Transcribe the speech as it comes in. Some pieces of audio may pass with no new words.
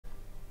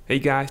Hey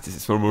guys, this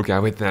is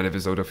Formulka with an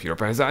episode of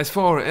Europa Universalis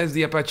 4 as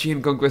the Apache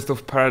in Conquest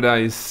of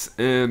Paradise,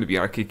 and we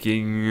are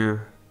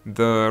kicking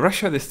the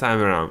Russia this time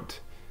around.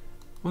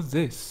 What's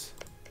this?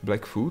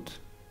 Black food?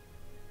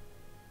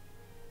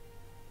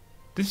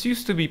 This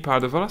used to be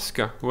part of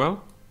Alaska.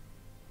 Well,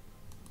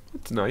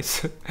 that's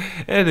nice.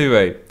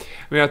 Anyway,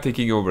 we are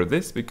taking over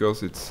this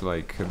because it's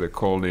like the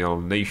colonial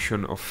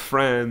nation of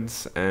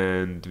France,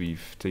 and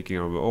we've taken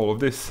over all of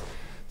this.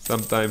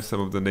 Sometimes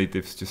some of the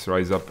natives just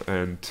rise up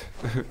and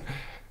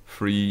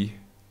free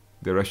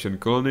the Russian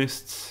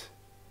colonists.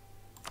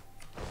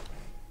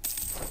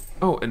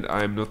 Oh, and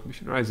I'm not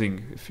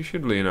missionizing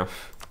efficiently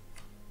enough.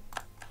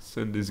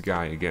 Send this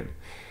guy again.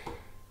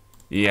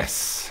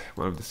 Yes,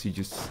 one of the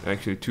sieges,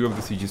 actually two of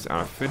the sieges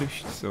are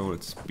finished, so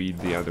let's speed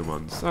the other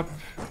ones up.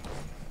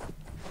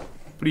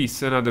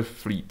 Please, another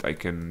fleet I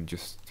can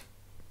just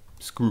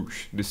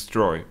squish,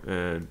 destroy,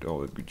 and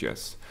all that good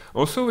jazz.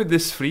 Also with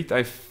this fleet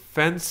I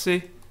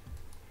fancy...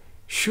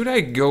 Should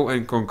I go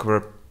and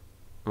conquer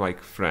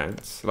like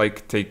France,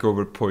 like take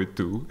over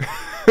Poitou,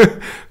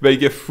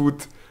 make a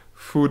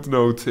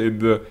footnote in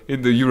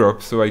the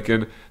Europe, so I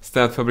can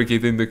start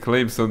fabricating the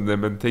claims on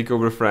them and take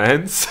over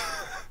France?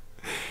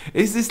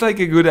 Is this like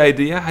a good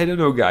idea? I don't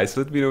know, guys.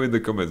 Let me know in the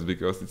comments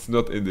because it's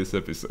not in this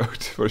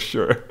episode for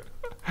sure.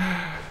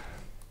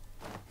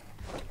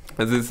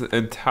 And it's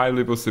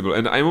entirely possible,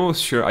 and I'm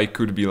almost sure I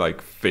could be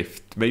like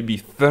 5th, maybe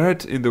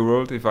 3rd in the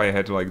world if I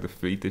had like the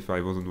fleet, if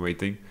I wasn't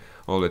waiting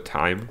all the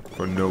time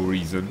for no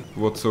reason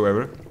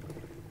whatsoever.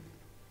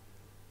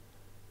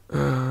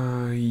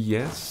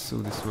 Yes, so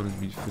this one has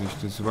been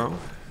finished as well.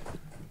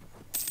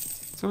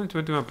 It's only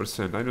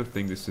 21%. I don't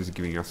think this is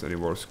giving us any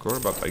war score,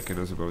 but I can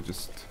as well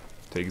just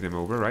take them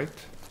over, right?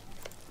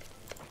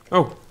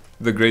 Oh,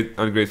 the great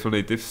ungrateful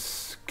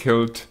natives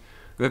killed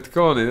that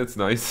colony. That's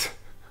nice.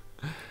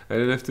 I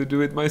didn't have to do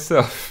it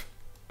myself.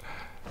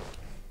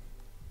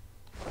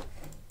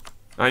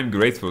 I'm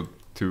grateful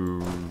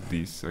to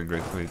these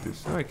ungrateful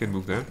natives. Oh, I can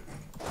move there.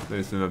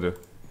 There's another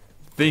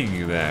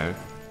thing there.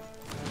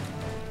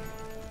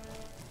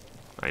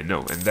 I know,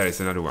 and there is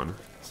another one.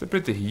 It's a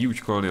pretty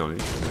huge colonial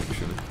nation,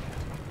 actually.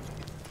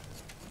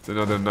 It's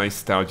another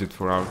nice target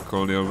for our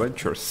colonial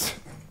ventures.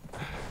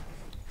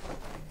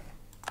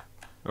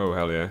 Oh,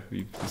 hell yeah,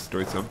 we've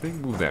destroyed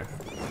something. Move there.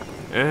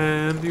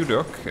 And you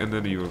dock, and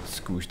then you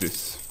squish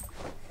this.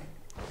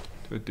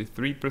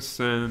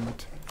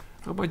 23%.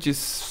 How much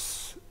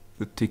is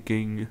the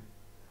ticking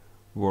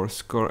war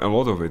score? A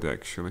lot of it,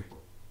 actually.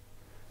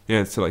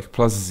 Yeah, it's like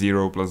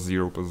 +0,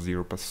 +0,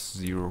 +0,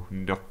 +0.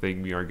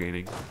 Nothing we are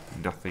gaining.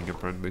 Nothing,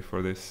 apparently,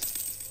 for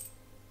this.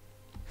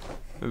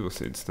 That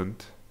was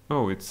instant.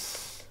 Oh,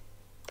 it's...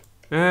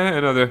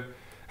 another...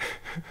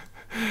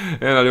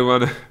 another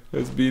one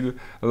has been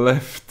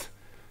left.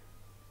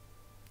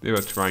 They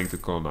were trying to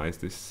colonize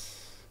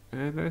this.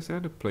 And there's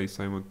another place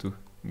I want to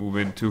move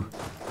into.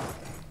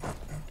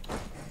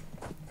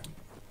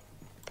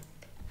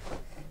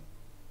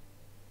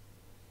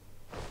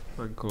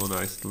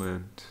 Uncolonized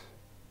land.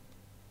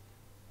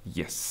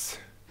 Yes.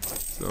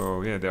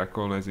 So yeah, they are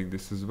colonizing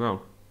this as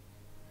well.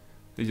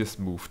 They just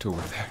moved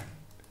over there.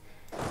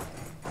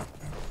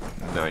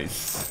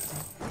 Nice.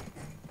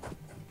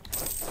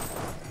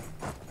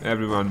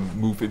 Everyone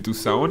move into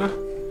sauna.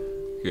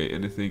 Okay,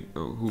 anything?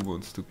 Oh, who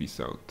wants to be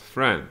south?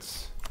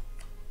 France.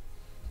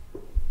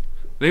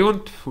 They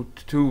want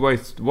 2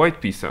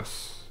 white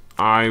pizzas.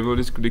 I will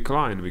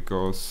decline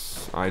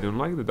because I don't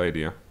like that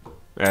idea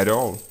at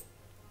all.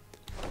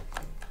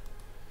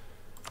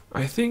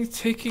 I think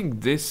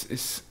taking this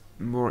is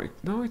more...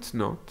 No, it's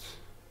not.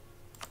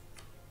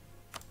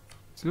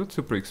 It's not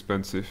super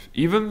expensive.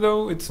 Even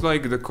though it's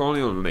like the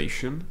colonial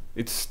nation,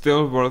 it's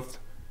still worth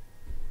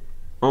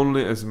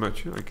only as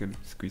much... I can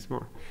squeeze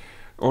more.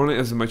 Only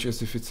as much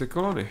as if it's a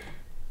colony.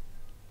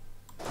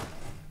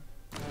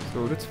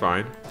 So that's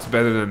fine. It's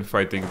better than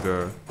fighting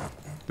the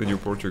New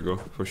Portugal,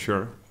 for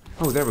sure.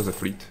 Oh, there was a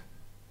fleet.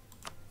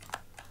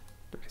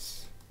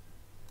 Nice.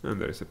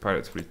 And there is a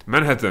pirate fleet.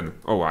 Manhattan!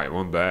 Oh, I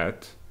want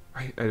that.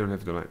 I don't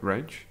have the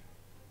range.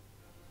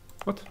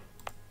 What?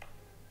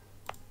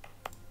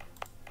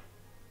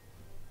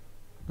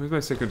 Where's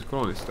my second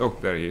colonist? Oh,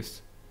 there he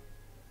is.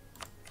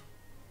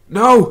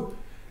 No!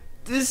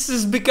 This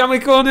has become a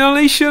colonial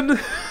nation!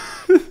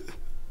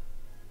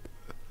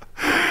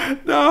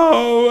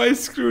 No, I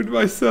screwed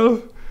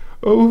myself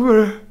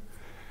over.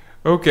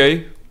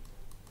 Okay.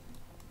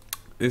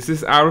 This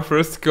is our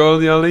first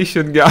colonial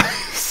nation,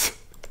 guys.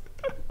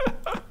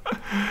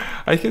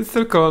 I can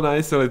still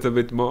colonize a little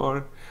bit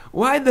more.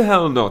 Why the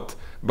hell not?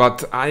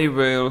 But I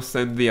will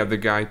send the other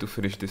guy to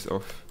finish this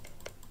off.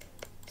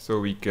 So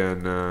we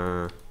can...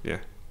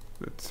 yeah,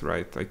 that's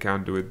right. I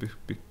can't do it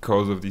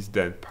because of these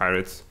dead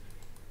pirates.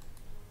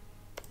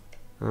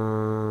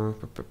 Yeah,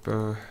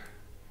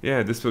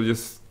 this will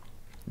just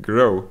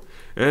grow.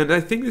 And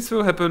I think this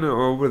will happen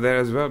over there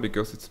as well,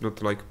 because it's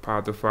not like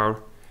part of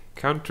our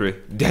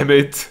country. Damn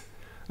it!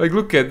 Like,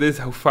 look at this,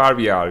 how far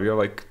we are. We are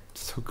like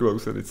so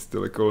close and it's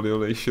still a colonial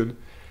nation.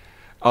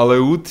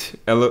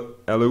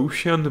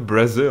 Aleutian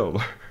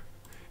Brazil.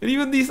 And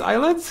even these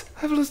islands?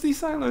 I've lost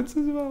these islands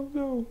as well.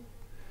 No.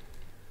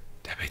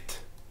 Damn it.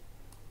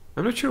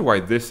 I'm not sure why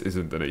this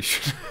isn't a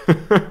nation.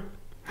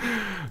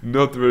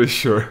 Not very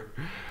sure.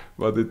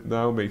 But it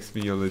now makes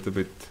me a little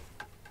bit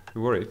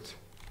worried.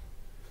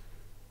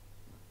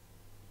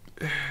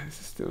 This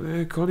is still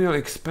a colonial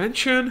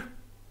expansion?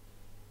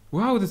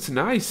 Wow, that's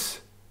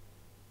nice.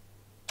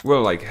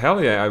 Well, like,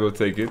 hell yeah, I will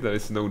take it. There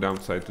is no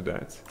downside to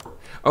that.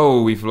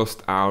 Oh, we've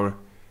lost our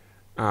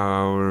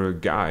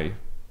guy.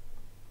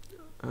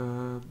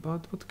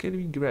 But what can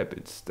we grab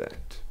instead?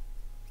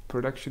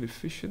 Production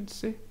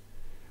efficiency?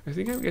 I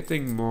think I'm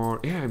getting more...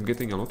 Yeah, I'm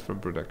getting a lot from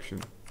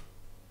production.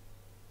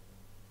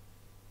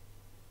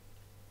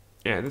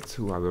 Yeah, that's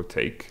who I will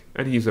take.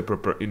 And he's a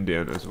proper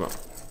Indian as well.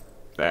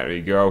 There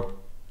we go.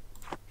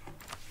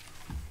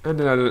 And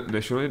another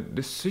national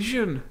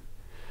decision.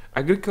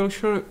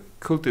 Agricultural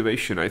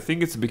cultivation. I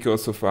think it's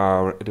because of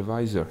our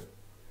advisor.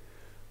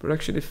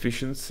 Production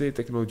efficiency,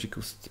 technology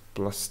cost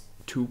plus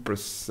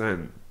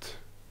 2%.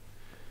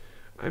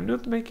 I'm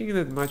not making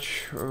that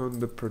much on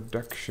the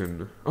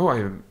production. Oh, I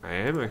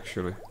am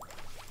actually.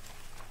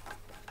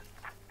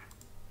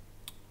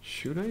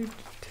 Should I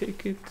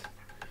take it?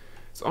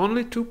 It's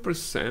only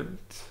 2%.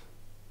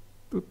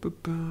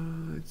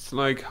 It's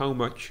like how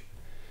much?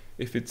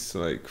 If it's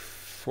like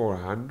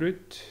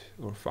 400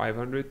 or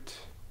 500?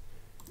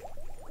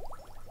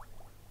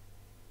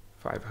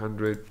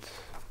 500.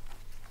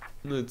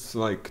 It's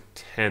like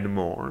 10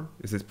 more.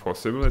 Is it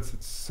possible? It's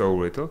so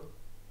little.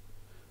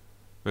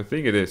 I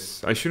think it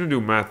is. I shouldn't do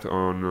math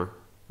on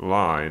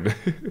line.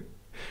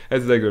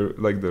 That's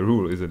like the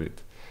rule, isn't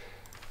it?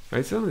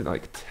 It's only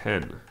like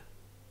 10.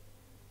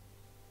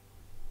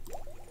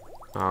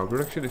 Our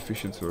production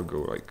efficiency will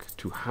go like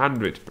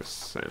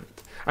 200%.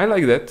 I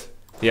like that.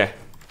 Yeah.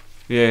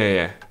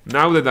 Yeah.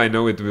 Now that I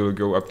know it will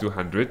go up to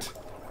 100,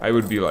 I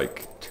would be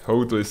like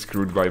totally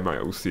screwed by my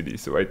OCD.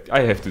 So I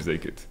have to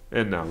take it.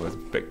 And now let's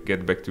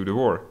get back to the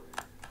war.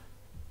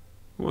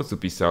 Who wants to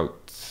peace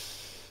out?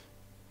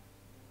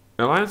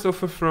 Alliance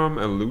offer from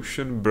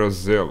Aleutian,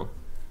 Brazil.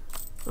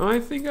 I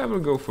think I will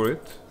go for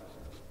it.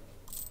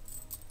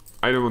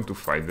 I don't want to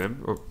fight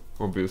them,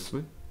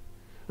 obviously.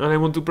 And I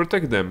want to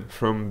protect them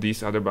from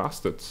these other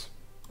bastards.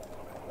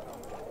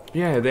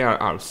 Yeah, they are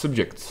our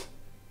subjects.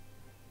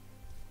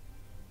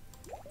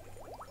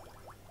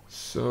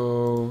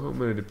 So, how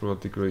many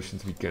diplomatic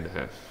relations we can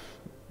have?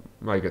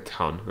 Like a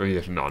ton. We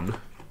have none.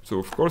 So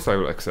of course I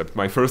will accept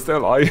my first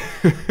ally.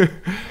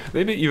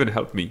 They may even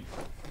help me.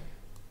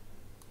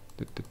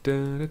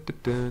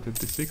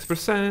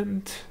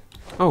 6%.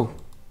 Oh,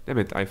 damn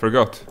it, I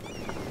forgot.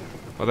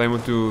 But I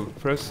want to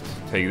first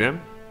take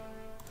them.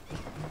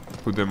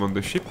 Put them on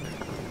the ship.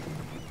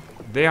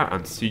 They are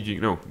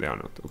unsieging. No, they are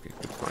not. Okay,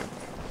 that's fine.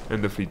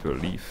 And the fleet will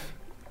leave.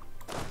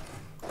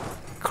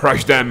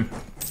 Crush them!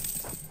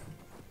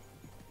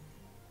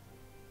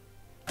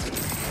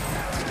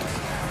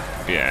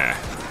 Yeah.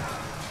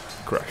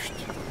 Crushed.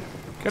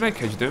 Can I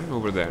catch them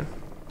over there?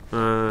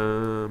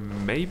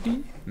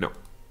 Maybe? No.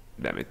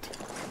 Damn it.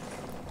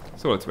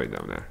 So let's wait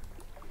down there.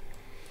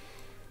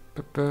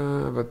 But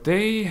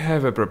they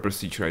have a proper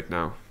siege right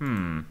now.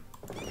 You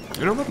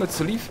know what? Let's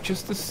leave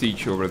just the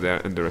siege over there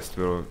and the rest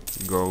will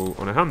go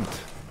on a hunt.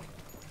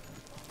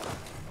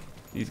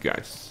 These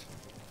guys.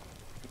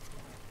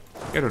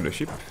 Get on the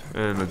ship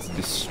and let's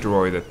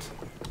destroy that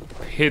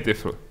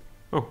pitiful...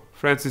 Oh,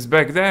 France is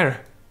back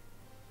there!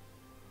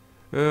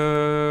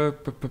 Okay,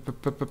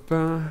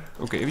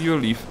 if you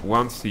leave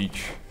one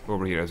siege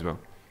over here as well.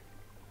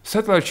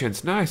 Settler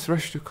chance, nice,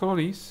 rush to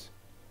colonies.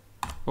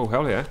 Oh,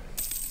 hell yeah.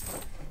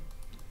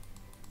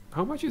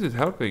 How much is it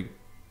helping?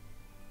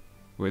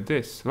 With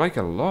this? Like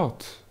a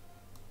lot.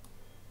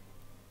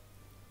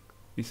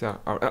 These are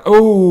our...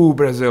 Oh,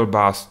 Brazil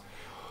boss.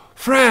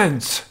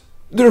 France!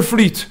 Their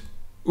fleet!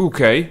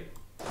 Okay.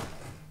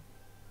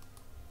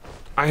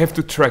 I have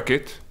to track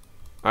it.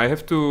 I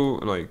have to,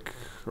 like,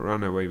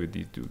 run away with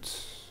these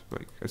dudes.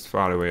 Like, as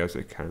far away as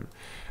I can.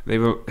 They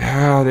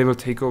will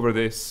take over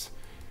this.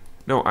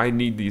 No, I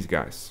need these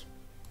guys.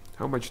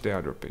 How much they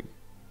are dropping?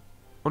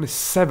 Only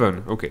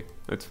 7. Okay,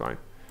 that's fine.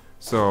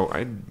 So,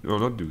 I will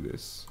not do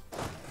this.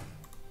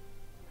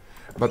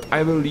 But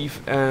I will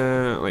leave,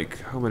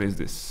 like, how many is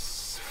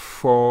this?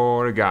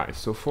 4 guys.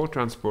 So 4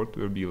 transport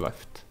will be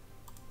left.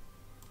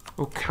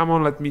 Oh, come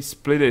on, let me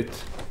split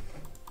it.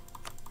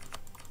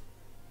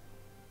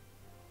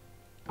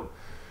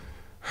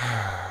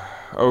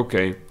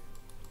 Okay.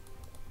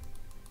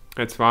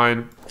 That's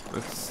fine.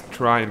 Let's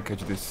try and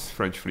catch this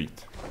French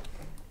fleet.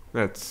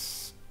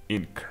 That's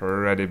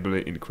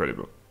incredibly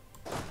incredible.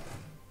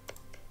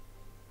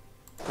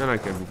 And I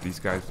can move these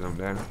guys down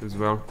there as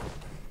well.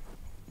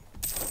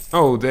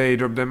 Oh, they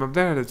dropped them up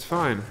there, that's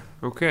fine.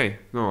 Okay.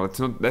 No,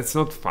 that's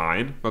not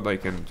fine, but I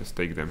can just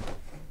take them.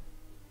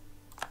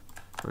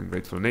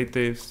 Ungrateful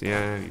natives,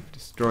 yeah, we've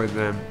destroyed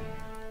them.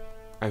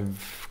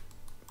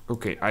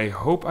 Okay, I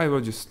hope I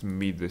will just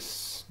meet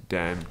this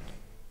damn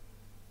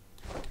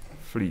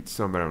fleet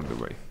somewhere on the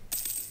way.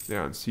 They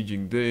are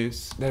sieging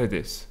this. There it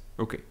is.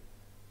 Okay.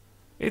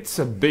 It's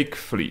a big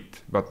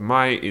fleet, but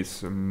mine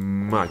is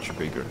much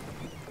bigger.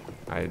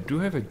 I do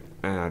have an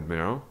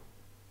admiral.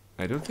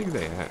 I don't think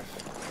they have.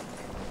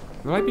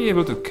 Will I be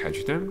able to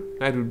catch them?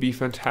 That would be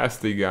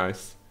fantastic,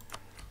 guys.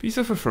 Peace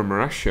offer from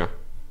Russia.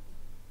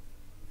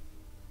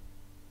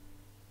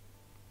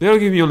 They'll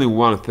give me only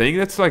one thing.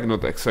 That's like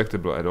not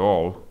acceptable at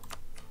all.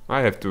 I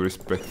have to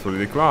respectfully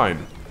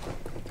decline.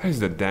 Where's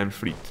the damn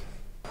fleet?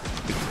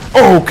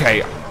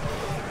 Okay.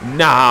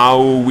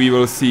 Now we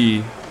will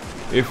see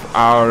if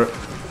our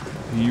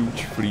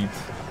huge fleet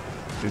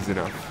is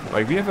enough.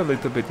 Like, we have a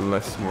little bit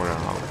less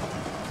morale.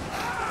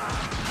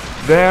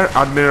 Their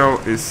admiral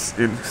is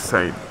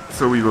insane,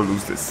 so we will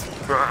lose this.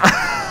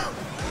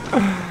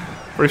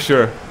 For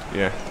sure.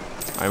 Yeah,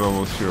 I'm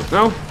almost sure.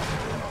 No,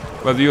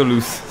 but we'll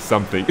lose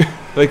something.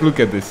 Like, look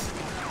at this.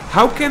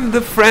 How can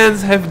the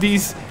France have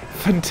these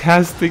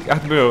fantastic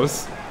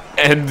admirals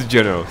and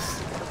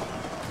generals?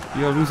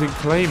 We are losing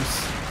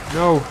claims.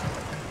 No.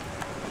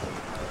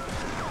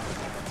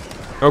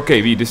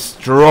 Okay, we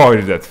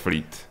destroyed that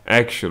fleet,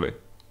 actually.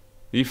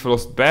 We've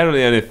lost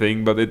barely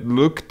anything, but it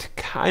looked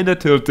kinda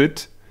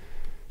tilted.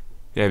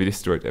 Yeah, we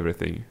destroyed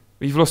everything.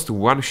 We've lost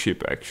one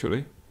ship,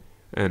 actually.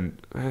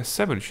 And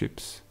 7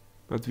 ships.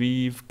 But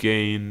we've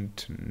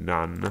gained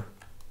none.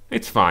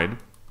 It's fine.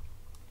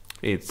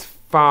 It's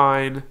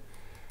fine.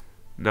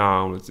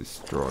 Now let's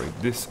destroy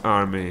this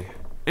army.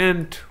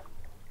 And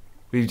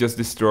we've just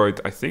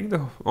destroyed, I think,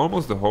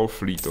 almost the whole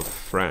fleet of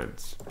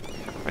France.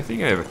 I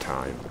think I have a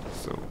time.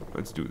 So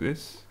let's do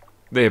this.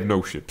 They have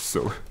no ships,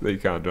 so they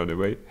can't run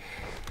away.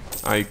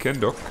 I can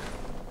dock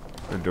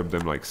and drop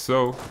them like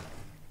so.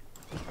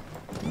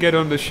 Get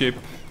on the ship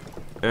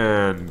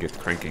and get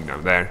cranking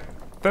down there.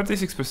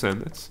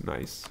 36%, that's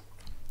nice.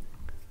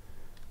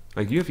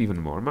 Like, you have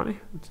even more money?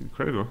 That's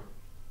incredible.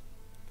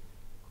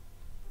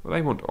 But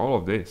I want all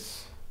of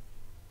this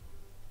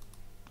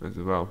as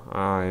well.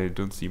 I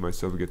don't see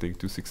myself getting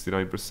to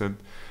 69%.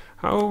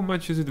 How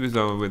much is it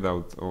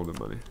without all the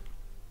money?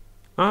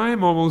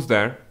 I'm almost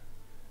there.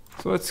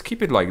 So let's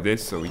keep it like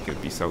this so we can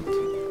peace out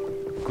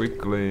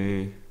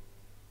quickly.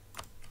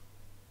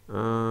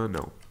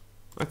 No.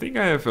 I think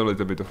I have a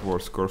little bit of war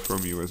score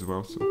from you as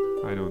well, so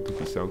I don't want to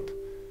peace out.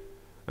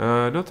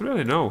 Not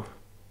really, no.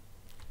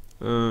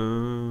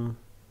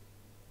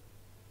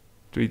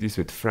 Treaties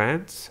with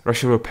France.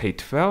 Russia will pay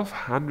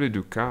 1,200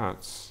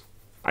 ducats.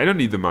 I don't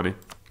need the money.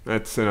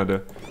 That's another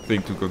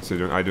thing to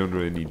consider. I don't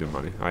really need the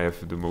money. I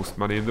have the most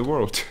money in the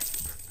world.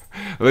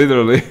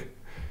 Literally.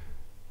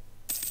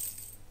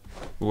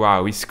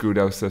 Wow, we screwed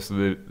ourselves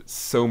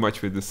so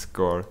much with the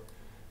score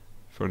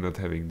for not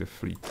having the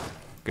fleet.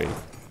 Okay,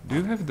 do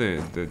you have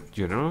the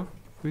general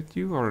with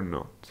you or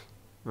not?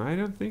 I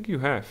don't think you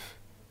have.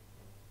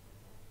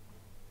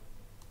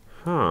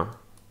 Huh.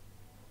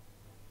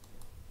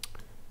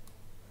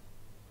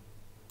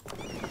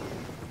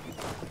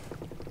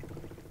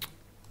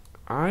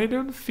 I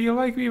don't feel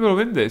like we will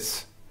win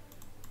this.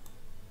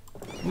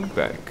 Move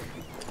back.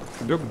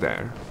 Look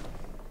there.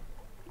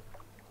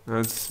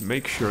 Let's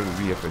make sure that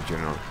we have a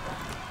general.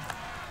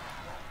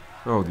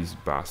 Oh, these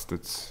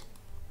bastards.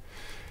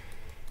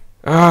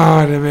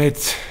 Ah, damn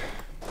it.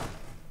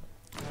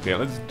 Yeah,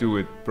 let's do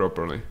it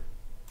properly.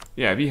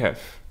 Yeah, we have.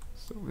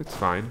 So it's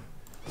fine.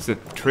 It's a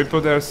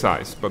triple their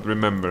size, but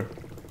remember,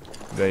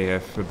 they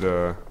have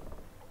the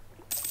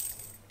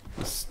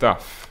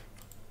stuff.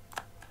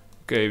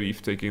 Okay,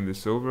 we've taken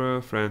this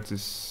over. France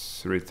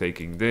is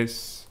retaking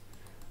this.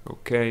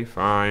 Okay,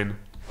 fine.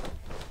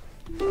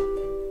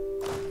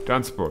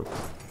 Transport.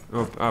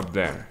 Up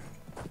there.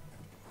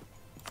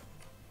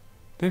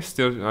 They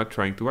still are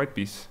trying to white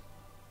piece.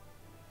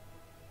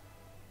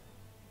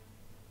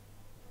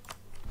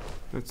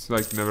 That's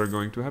like never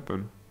going to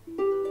happen.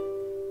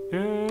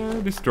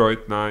 Yeah,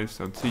 destroyed. Nice.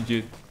 Unsiege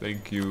it.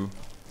 Thank you.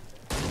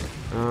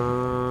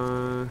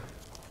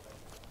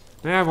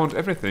 Yeah, I want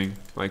everything.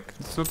 Like,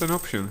 it's not an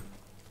option.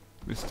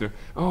 Mr.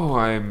 Oh,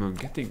 I'm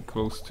getting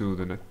close to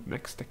the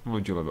next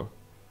technology level.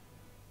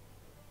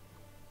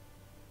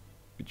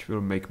 Which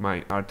will make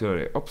my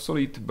artillery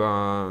obsolete,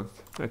 but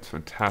that's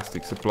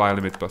fantastic. Supply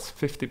limit plus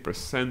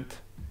 50%.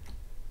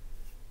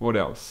 What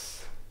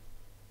else?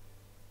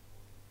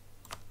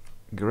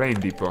 Grain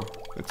depot.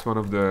 That's one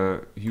of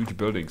the huge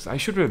buildings. I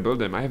should rebuild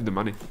them. I have the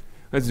money.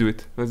 Let's do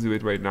it. Let's do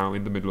it right now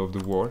in the middle of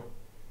the war.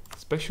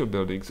 Special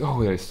buildings.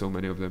 Oh, there is so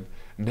many of them.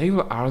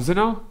 Naval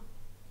arsenal?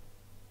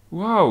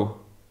 Wow.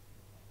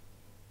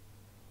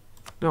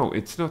 No,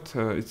 it's not.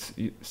 It's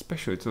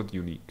special. It's not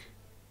unique.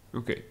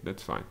 Okay,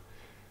 that's fine.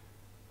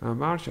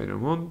 March, I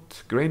don't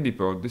want. Grain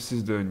depot. This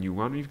is the new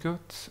one we've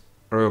got.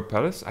 Royal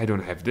Palace. I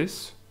don't have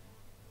this.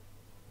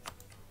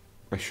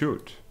 I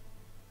should.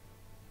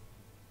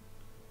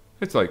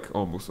 It's like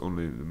almost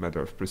only a matter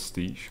of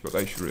prestige, but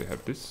I should really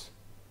have this.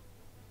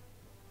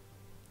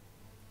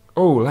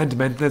 Oh, land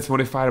maintenance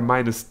modifier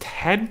minus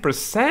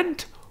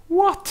 10%?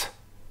 What?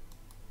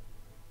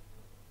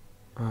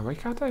 Why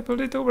can't I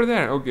build it over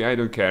there? Okay, I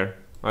don't care.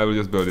 I will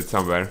just build it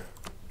somewhere.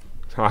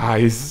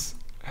 Nice.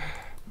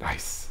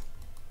 Nice.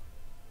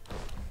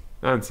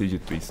 And siege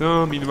it, please.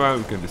 So, meanwhile,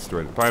 we can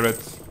destroy the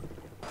pirates.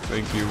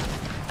 Thank you.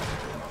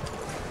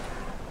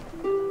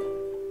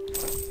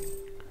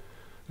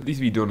 At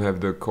least we don't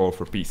have the call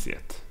for peace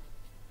yet.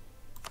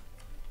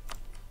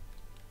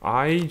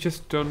 I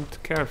just don't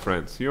care,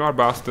 friends. You are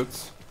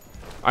bastards.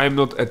 I am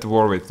not at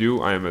war with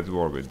you. I am at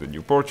war with the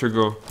New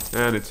Portugal.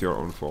 And it's your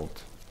own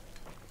fault.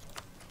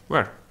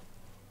 Where?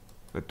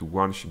 That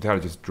one ship. They're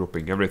just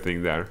dropping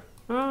everything there.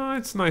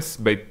 It's nice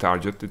bait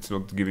target. It's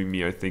not giving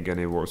me, I think,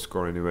 any war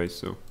score anyway,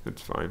 so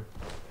it's fine.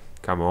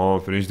 Come on,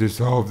 finish this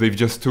off. They've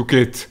just took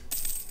it.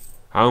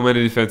 How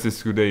many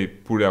defenses could they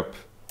put up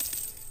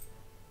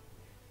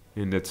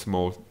in that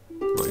small,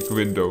 like,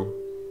 window?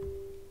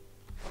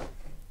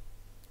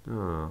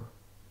 Ah,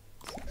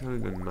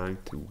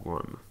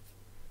 691.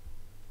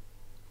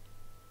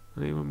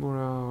 Naval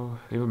morale,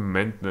 naval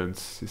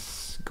maintenance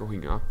is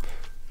going up.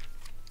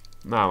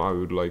 Now I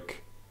would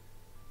like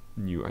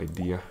new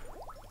idea.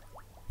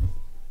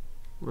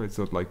 Well, it's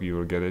not like we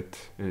will get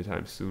it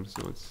anytime soon,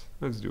 so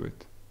let's do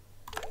it.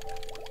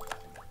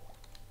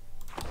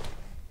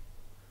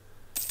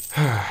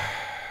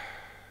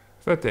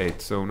 That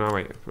 8, so now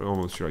I'm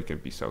almost sure I can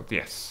peace out.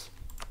 Yes.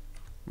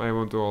 I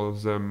want all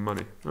of the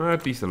money.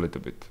 At least a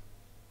little bit.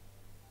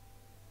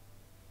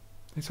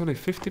 It's only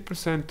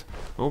 50%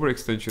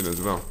 overextension as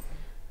well.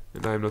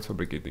 And I'm not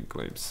fabricating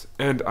claims.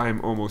 And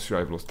I'm almost sure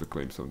I've lost the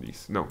claims on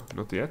these. No,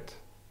 not yet.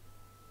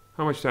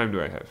 How much time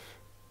do I have?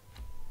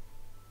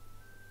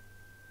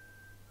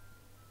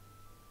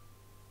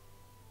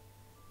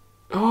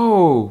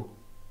 Oh!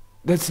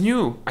 That's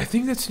new! I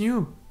think that's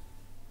new.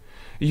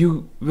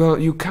 You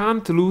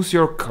can't lose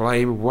your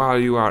claim while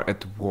you are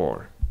at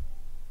war.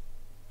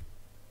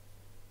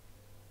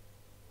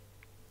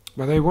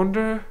 But I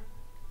wonder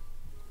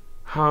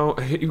how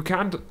you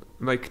can't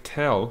like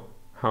tell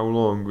how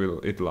long will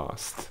it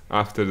last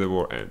after the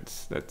war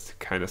ends. That's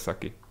kind of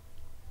sucky.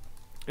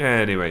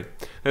 Anyway,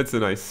 that's a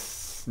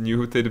nice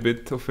new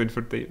tidbit of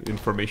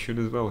information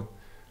as well.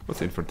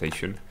 What's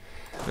information?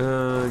 Get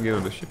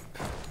on the ship.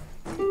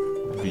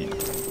 B.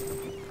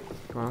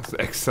 Fast.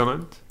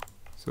 Excellent.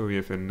 So we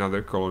have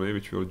another colony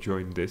which will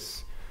join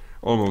this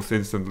almost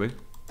instantly.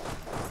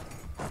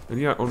 And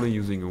we are only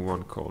using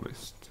one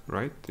colonist,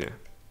 right? Yeah.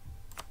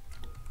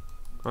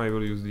 I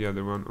will use the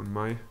other one on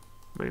my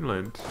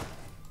mainland.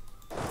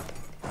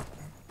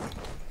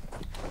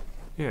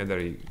 Yeah, there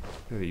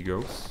he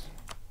goes.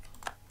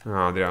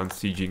 Ah, they're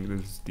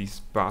unsieging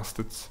these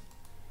bastards.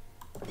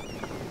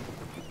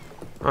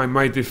 My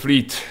mighty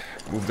fleet.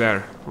 Move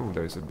there. Oh,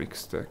 there's a big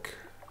stack.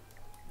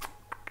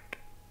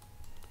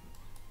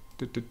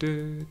 These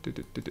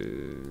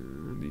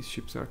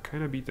ships are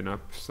kind of beaten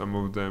up. Some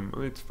of them,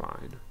 it's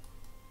fine.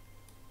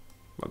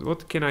 But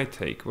what can I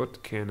take?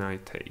 What can I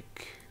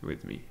take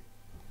with me?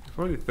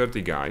 Only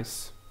 30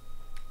 guys,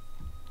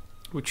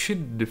 which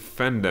should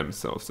defend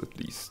themselves at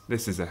least.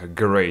 This is a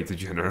great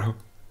general,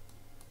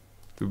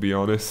 to be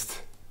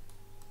honest.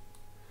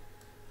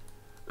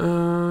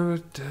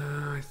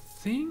 I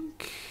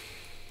think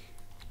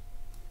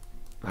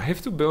I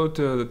have to build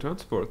the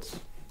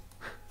transports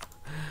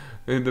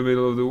in the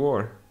middle of the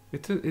war.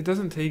 It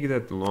doesn't take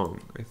that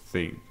long, I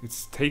think. It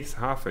takes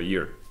half a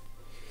year.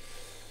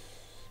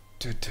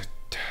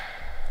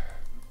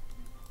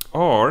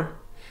 Or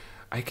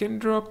I can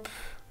drop...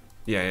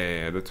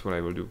 Yeah, that's what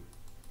I will do.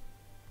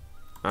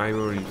 I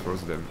will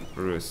reinforce them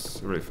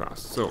really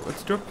fast. So,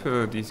 let's drop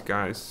these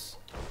guys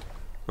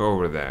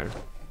over there.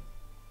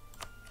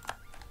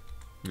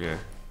 Yeah,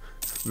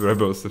 the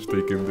rebels have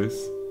taken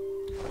this.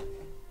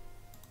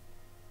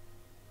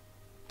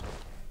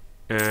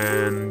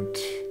 And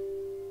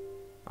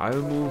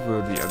I'll move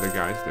the other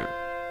guys there.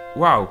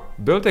 Wow,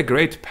 build a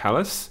great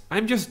palace?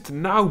 I'm just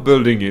now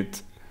building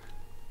it.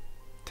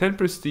 10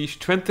 prestige,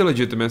 20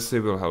 legitimacy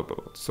will help a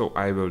lot, so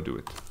I will do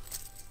it.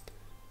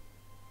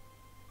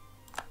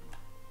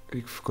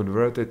 We've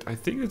converted, I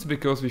think it's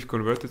because we've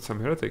converted some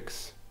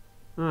heretics.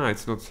 Ah,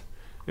 it's not,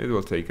 it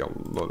will take a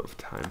lot of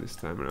time this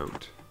time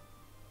around.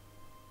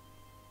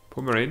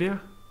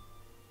 Pomerania?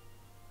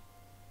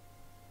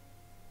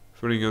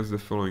 Offering us the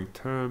following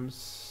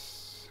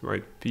terms.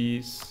 White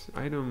peace,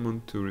 I don't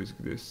want to risk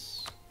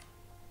this.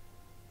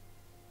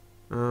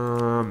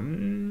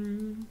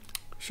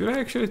 Should I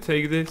actually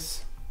take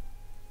this?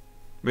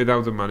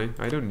 Without the money?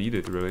 I don't need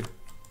it really.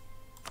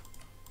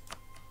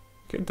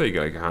 Can take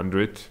like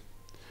 100.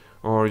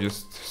 Or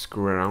just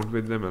screw around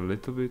with them a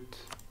little bit.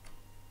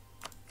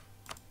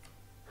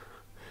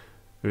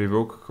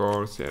 Revoke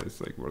course, yeah,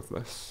 it's like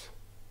worthless.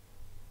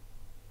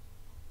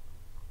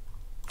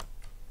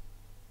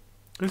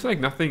 There's like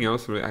nothing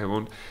else really I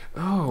want.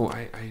 Oh,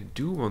 I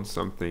do want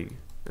something.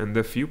 And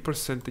the few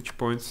percentage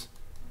points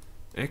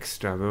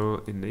extra will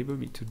enable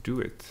me to do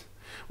it.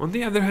 On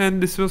the other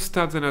hand, this will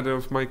start another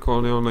of my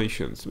colonial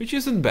nations, which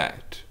isn't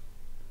bad.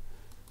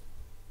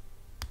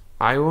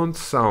 I want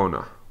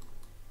Saona,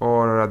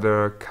 or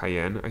rather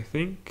Cayenne, I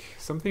think.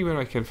 Something where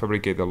I can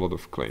fabricate a lot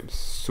of claims.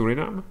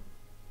 Suriname?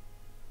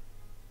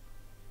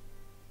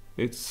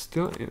 It's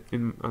still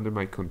under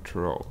my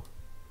control.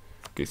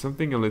 Okay,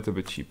 something a little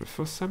bit cheaper.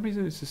 For some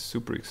reason, this is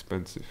super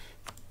expensive.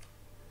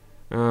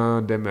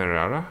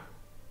 Demerara?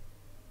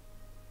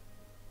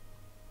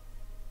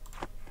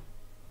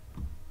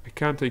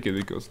 can't take it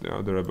because there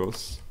are the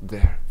rebels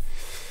there.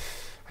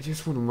 I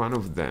just want one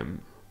of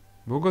them.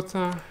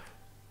 Bogota.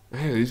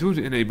 This would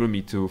enable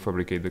me to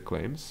fabricate the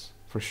claims,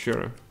 for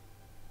sure.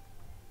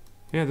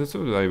 Yeah, that's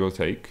what I will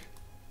take.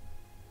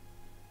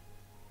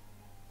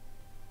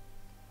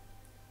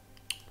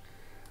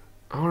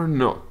 Or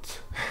not.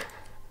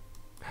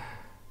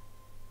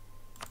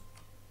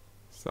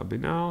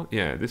 Sabinal.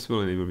 Yeah, this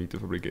will enable me to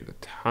fabricate a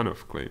ton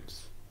of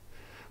claims.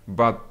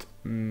 But,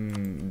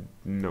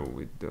 no,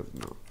 it does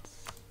not.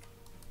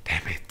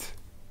 Damn it.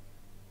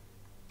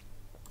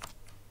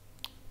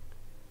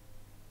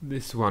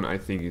 This one, I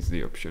think, is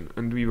the option.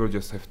 And we will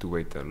just have to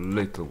wait a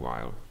little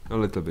while. A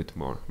little bit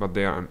more. But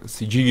they are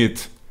sieging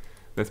it.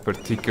 That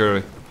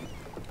particular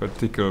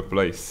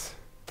place.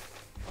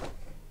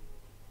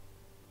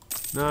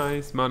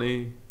 Nice,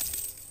 money.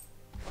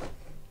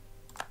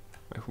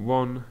 I have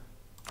won.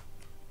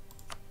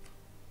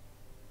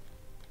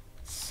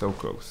 So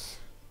close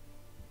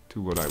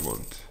to what I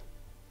want.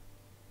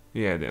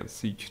 Yeah, they are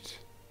sieged.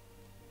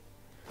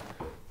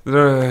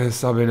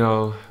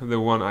 Sabinal, the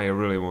one I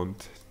really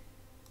want.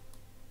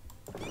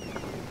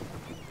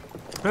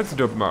 Let's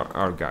drop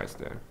our guys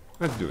there.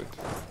 Let's do it.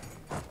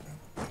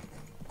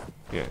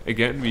 Yeah,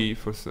 again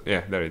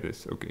yeah, there it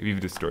is. Okay,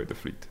 we've destroyed the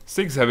fleet.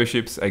 6 heavy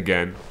ships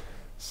again.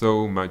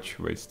 So much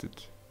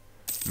wasted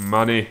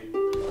money.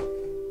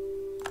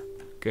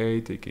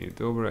 Okay, taking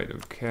it over, I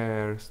don't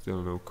care.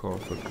 Still no call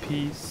for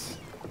peace.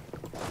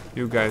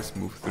 You guys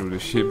move through the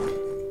ship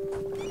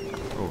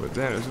over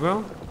there as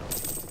well.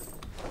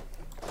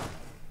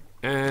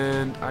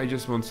 And I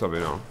just want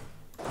Sabinal.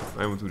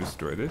 I want to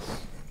destroy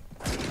this.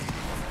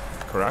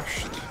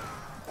 Crushed.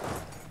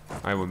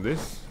 I want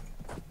this.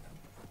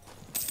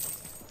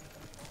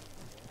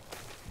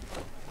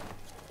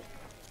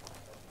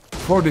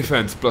 For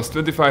defense, plus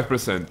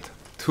 25%.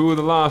 To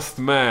the last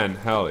man,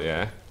 hell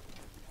yeah.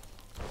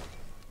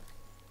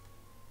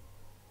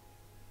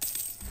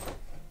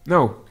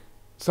 No,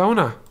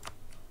 sauna.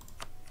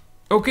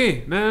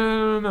 Okay,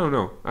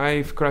 no.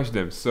 I've crushed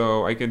them,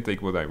 so I can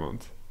take what I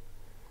want.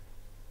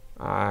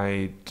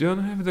 I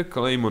don't have the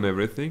claim on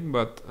everything,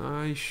 but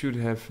I should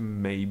have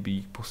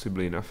maybe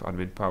possibly enough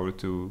admin power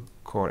to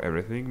core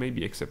everything,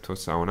 maybe except for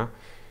sauna.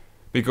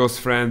 Because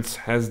France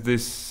has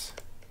this...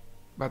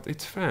 But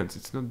it's France,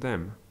 it's not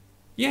them.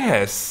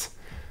 Yes!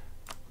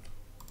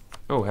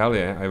 Oh, hell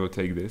yeah, I will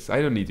take this.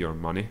 I don't need your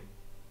money.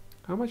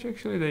 How much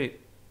actually they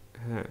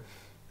have?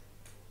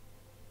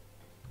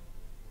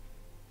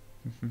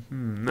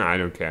 Nah, I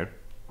don't care.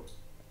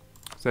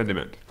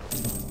 Sentiment.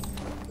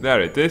 There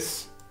it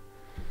is.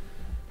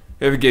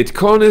 Navigate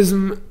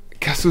Cornism.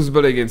 Casus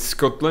Belli against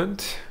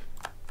Scotland.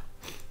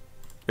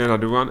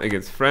 Another one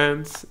against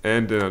France.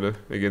 And another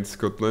against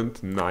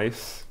Scotland.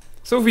 Nice.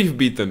 So we've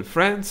beaten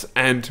France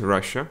and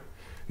Russia.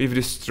 We've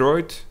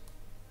destroyed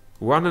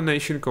one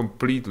nation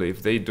completely.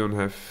 If they don't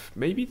have...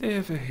 Maybe they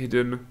have a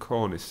hidden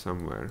Cornish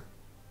somewhere.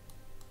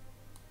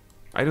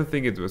 I don't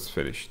think it was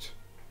finished.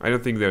 I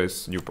don't think there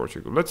is New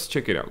Portugal. Let's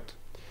check it out.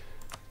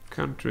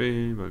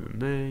 Country, by the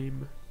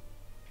name.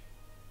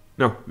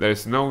 No, there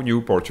is no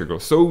New Portugal.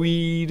 So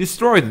we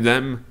destroyed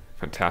them.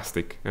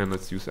 Fantastic. And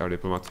let's use our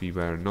diplomats. We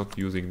were not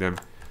using them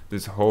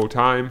this whole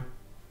time.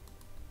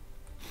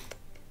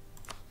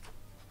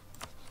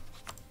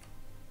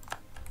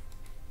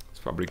 Let's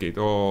fabricate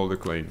all the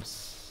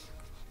claims.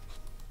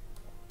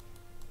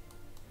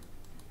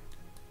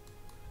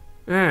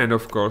 And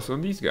of course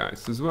on these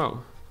guys as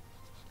well.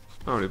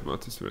 Our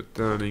diplomat is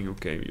returning.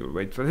 Okay, we will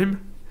wait for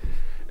him.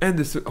 And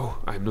this...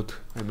 Oh, I'm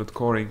not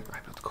coring. I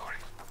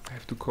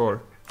have to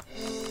core.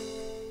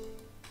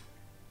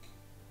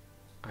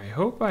 I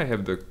hope I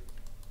have the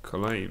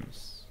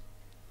claims.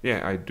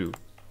 Yeah, I do.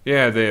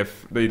 Yeah, they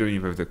don't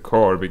even have the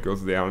core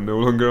because they are no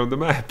longer on the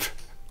map.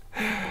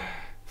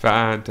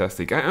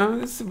 Fantastic.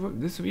 This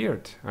is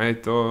weird. I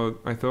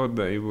thought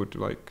they would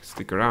like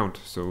stick around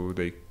so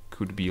they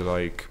could be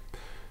like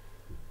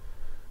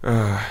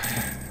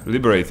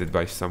liberated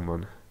by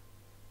someone.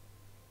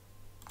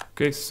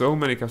 Okay, so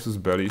many casus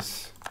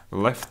bellis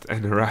left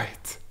and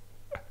right.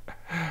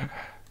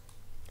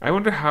 I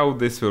wonder how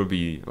this will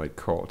be like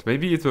called.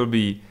 Maybe it will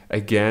be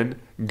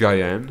again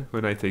Guyane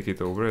when I take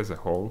it over as a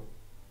whole.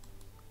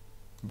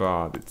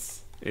 But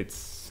it's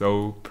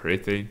so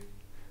pretty.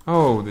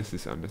 Oh, this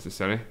is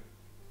unnecessary.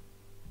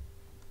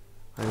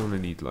 I only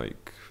need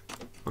like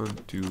 1,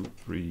 2,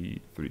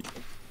 3,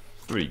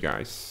 3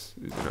 guys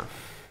is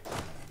enough.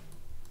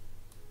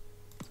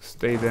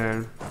 Stay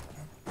there.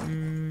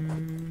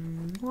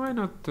 Why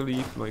not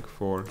leave like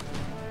 4?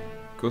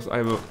 Because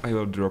I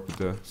will drop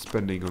the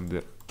spending on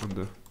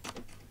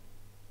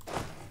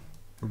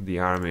the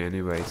army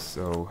anyway.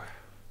 So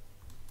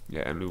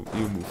yeah, and you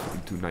move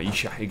into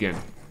Naisha again.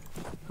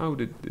 How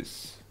did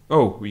this?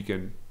 Oh, we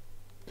can.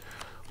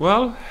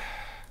 Well,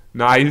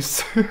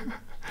 nice.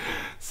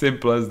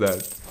 Simple as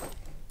that.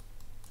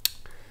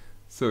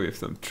 So we have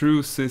some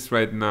truces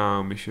right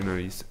now.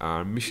 Missionaries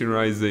are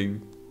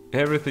missionarizing.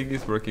 Everything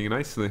is working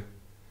nicely.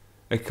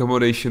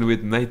 Accommodation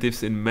with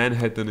natives in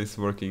Manhattan is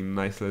working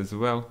nicely as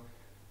well.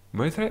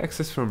 Military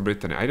access from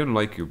Brittany. I don't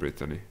like you,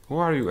 Brittany. Who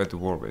are you at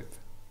war with?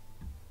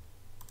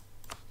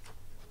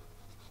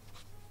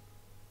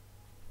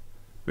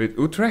 With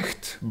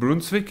Utrecht,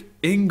 Brunswick,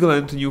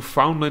 England,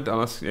 Newfoundland,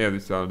 Alaska. Yeah,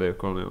 these are their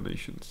colonial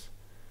nations.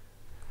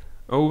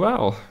 Oh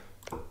well.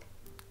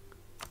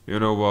 You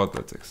know what?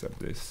 Let's accept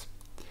this.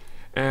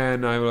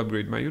 And I will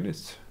upgrade my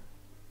units.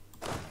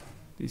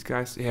 These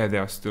guys, yeah, they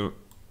are still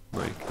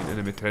like in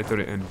enemy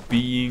territory and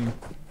being...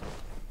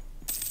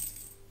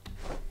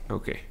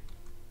 Okay.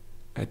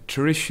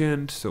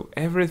 Attrition, so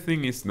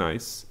everything is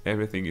nice.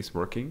 Everything is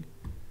working.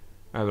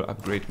 I will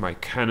upgrade my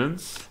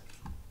cannons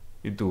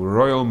into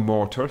royal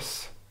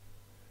mortars.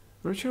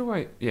 Not sure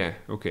why. Yeah,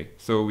 okay.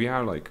 So we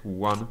are like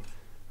one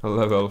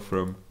level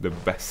from the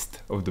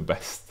best of the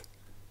best.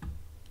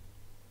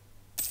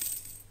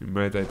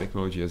 Maritime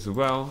technology as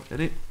well.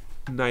 And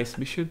a nice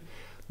mission.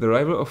 The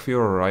rival of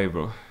your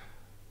rival.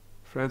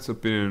 France's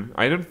opinion.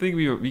 I don't think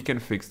we can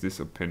fix this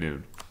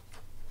opinion.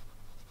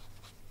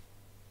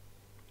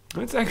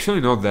 It's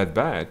actually not that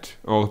bad,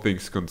 all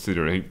things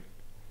considering.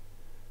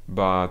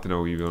 But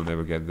no, we will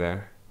never get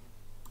there.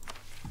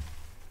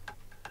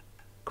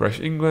 Crush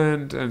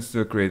England and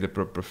still create a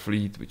proper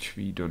fleet, which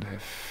we don't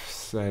have,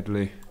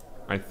 sadly.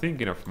 I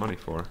think enough money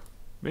for.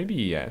 Maybe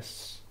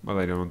yes, but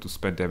I don't want to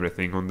spend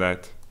everything on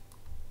that.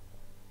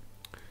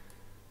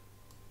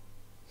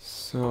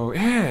 So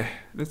yeah,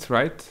 that's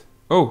right.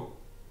 Oh,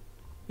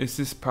 is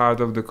this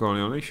part of the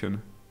colonial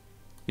nation?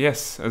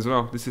 Yes, as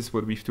well. This is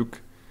what we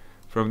took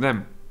from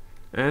them.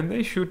 And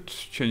they should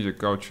change the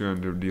culture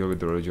and deal with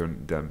the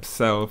religion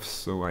themselves,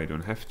 so I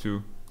don't have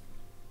to.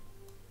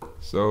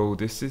 So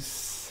this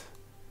is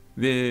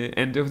the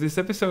end of this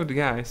episode,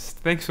 guys.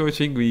 Thanks for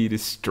watching. We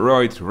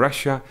destroyed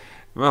Russia.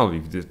 Well, we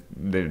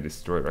didn't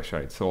destroy Russia,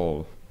 it's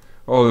all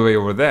the way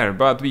over there,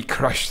 but we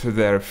crushed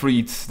their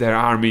fleets, their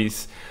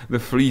armies, the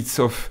fleets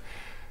of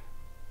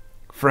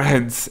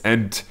France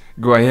and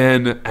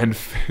Guyana and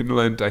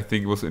Finland, I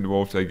think, was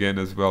involved again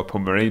as well,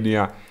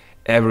 Pomerania.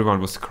 Everyone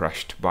was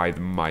crushed by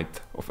the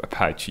might of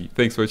Apache.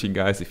 Thanks for watching,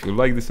 guys. If you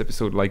like this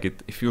episode, like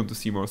it. If you want to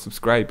see more,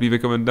 subscribe, leave a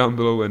comment down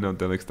below, and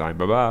until next time,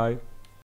 bye bye.